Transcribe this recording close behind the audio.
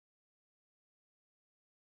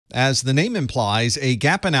As the name implies, a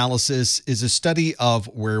gap analysis is a study of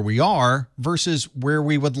where we are versus where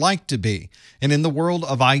we would like to be. And in the world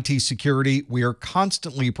of IT security, we are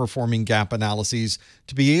constantly performing gap analyses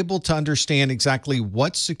to be able to understand exactly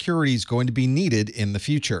what security is going to be needed in the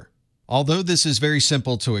future. Although this is very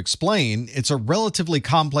simple to explain, it's a relatively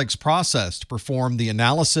complex process to perform the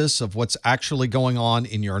analysis of what's actually going on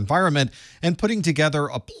in your environment and putting together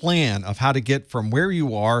a plan of how to get from where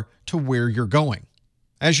you are to where you're going.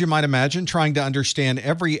 As you might imagine, trying to understand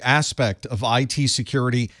every aspect of IT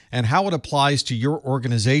security and how it applies to your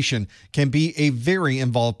organization can be a very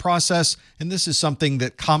involved process, and this is something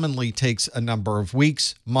that commonly takes a number of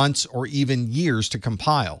weeks, months, or even years to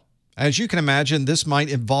compile. As you can imagine, this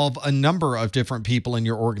might involve a number of different people in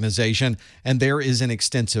your organization, and there is an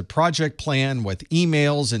extensive project plan with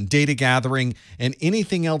emails and data gathering and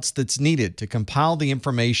anything else that's needed to compile the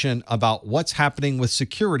information about what's happening with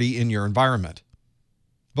security in your environment.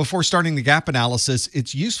 Before starting the gap analysis,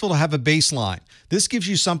 it's useful to have a baseline. This gives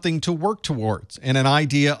you something to work towards and an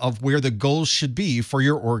idea of where the goals should be for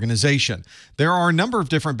your organization. There are a number of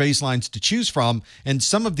different baselines to choose from, and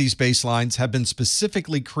some of these baselines have been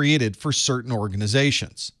specifically created for certain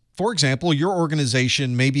organizations. For example, your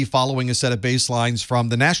organization may be following a set of baselines from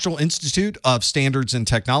the National Institute of Standards and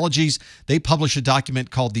Technologies. They publish a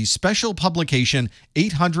document called the Special Publication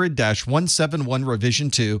 800-171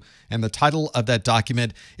 Revision 2, and the title of that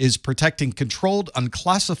document is Protecting Controlled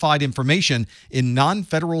Unclassified Information in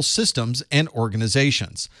Non-Federal Systems and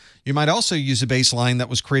Organizations. You might also use a baseline that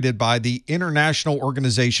was created by the International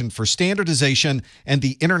Organization for Standardization and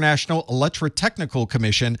the International Electrotechnical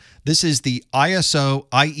Commission. This is the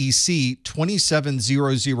ISO/IEC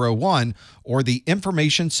 27001, or the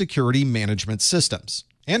Information Security Management Systems.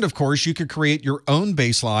 And of course, you could create your own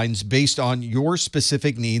baselines based on your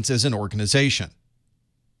specific needs as an organization.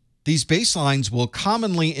 These baselines will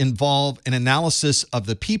commonly involve an analysis of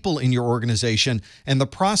the people in your organization and the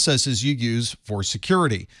processes you use for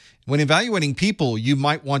security. When evaluating people, you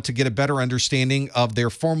might want to get a better understanding of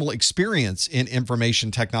their formal experience in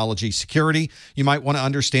information technology security. You might want to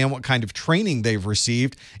understand what kind of training they've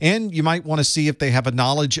received, and you might want to see if they have a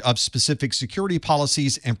knowledge of specific security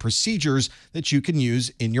policies and procedures that you can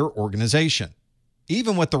use in your organization.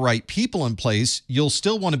 Even with the right people in place, you'll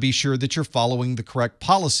still want to be sure that you're following the correct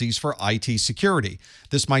policies for IT security.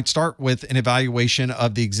 This might start with an evaluation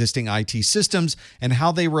of the existing IT systems and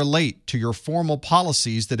how they relate to your formal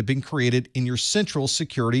policies that have been created in your central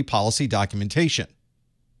security policy documentation.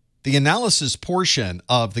 The analysis portion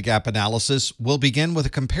of the gap analysis will begin with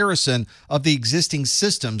a comparison of the existing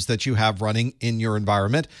systems that you have running in your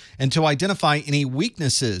environment and to identify any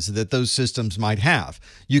weaknesses that those systems might have.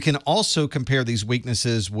 You can also compare these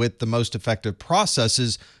weaknesses with the most effective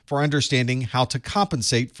processes for understanding how to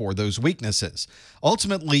compensate for those weaknesses.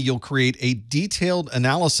 Ultimately, you'll create a detailed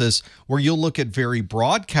analysis where you'll look at very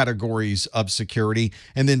broad categories of security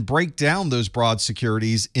and then break down those broad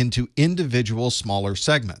securities into individual smaller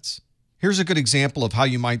segments. Here's a good example of how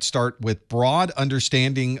you might start with broad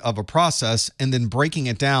understanding of a process and then breaking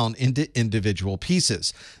it down into individual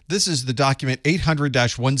pieces. This is the document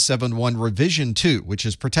 800-171 Revision 2, which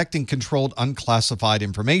is Protecting Controlled Unclassified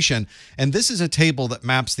Information. And this is a table that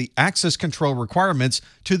maps the access control requirements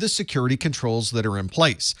to the security controls that are in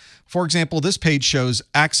place. For example, this page shows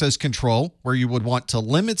access control, where you would want to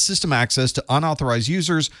limit system access to unauthorized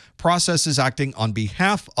users, processes acting on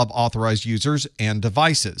behalf of authorized users, and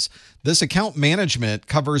devices. This account management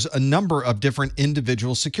covers a number of different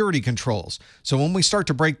individual security controls. So when we start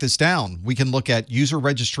to break this down, we can look at user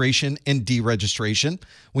registration and deregistration.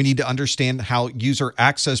 We need to understand how user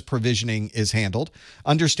access provisioning is handled,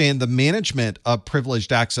 understand the management of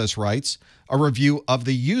privileged access rights, a review of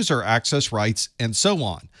the user access rights, and so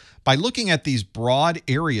on. By looking at these broad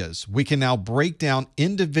areas, we can now break down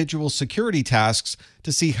individual security tasks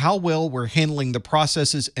to see how well we're handling the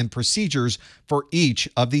processes and procedures for each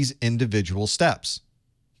of these individual steps.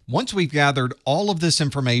 Once we've gathered all of this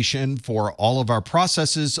information for all of our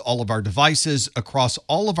processes, all of our devices, across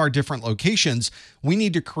all of our different locations, we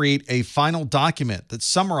need to create a final document that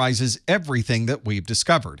summarizes everything that we've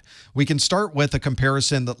discovered. We can start with a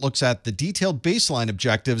comparison that looks at the detailed baseline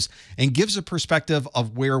objectives and gives a perspective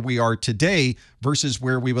of where we are today versus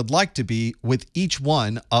where we would like to be with each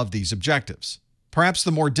one of these objectives. Perhaps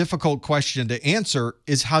the more difficult question to answer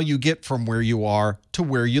is how you get from where you are to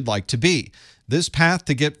where you'd like to be. This path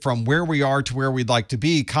to get from where we are to where we'd like to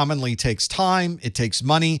be commonly takes time, it takes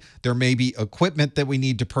money, there may be equipment that we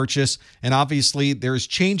need to purchase, and obviously there's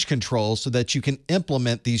change control so that you can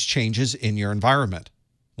implement these changes in your environment.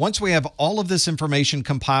 Once we have all of this information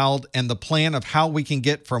compiled and the plan of how we can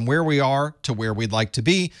get from where we are to where we'd like to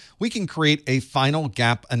be, we can create a final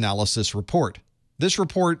gap analysis report. This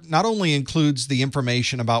report not only includes the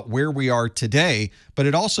information about where we are today, but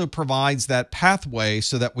it also provides that pathway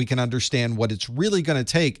so that we can understand what it's really going to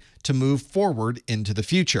take to move forward into the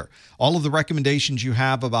future. All of the recommendations you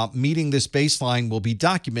have about meeting this baseline will be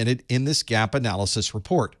documented in this gap analysis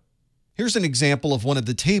report. Here's an example of one of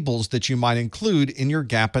the tables that you might include in your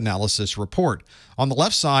gap analysis report. On the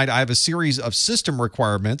left side, I have a series of system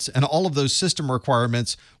requirements, and all of those system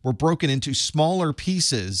requirements were broken into smaller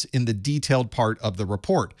pieces in the detailed part of the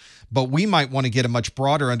report. But we might want to get a much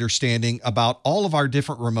broader understanding about all of our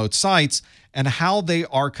different remote sites and how they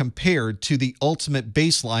are compared to the ultimate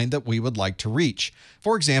baseline that we would like to reach.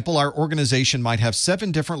 For example, our organization might have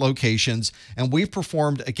 7 different locations, and we've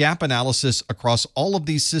performed a gap analysis across all of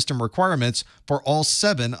these system requirements for all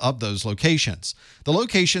 7 of those locations. The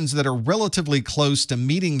locations that are relatively close to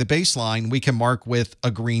meeting the baseline, we can mark with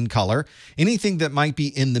a green color. Anything that might be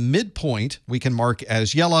in the midpoint, we can mark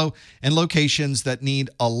as yellow, and locations that need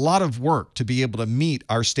a lot of work to be able to meet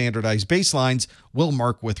our standardized baselines, we'll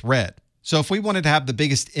mark with red. So if we wanted to have the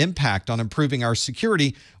biggest impact on improving our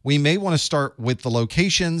security, we may want to start with the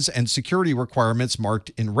locations and security requirements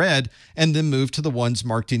marked in red, and then move to the ones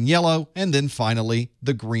marked in yellow, and then finally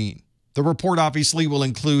the green. The report obviously will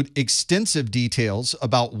include extensive details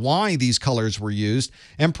about why these colors were used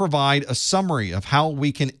and provide a summary of how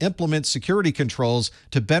we can implement security controls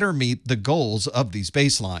to better meet the goals of these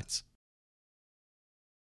baselines.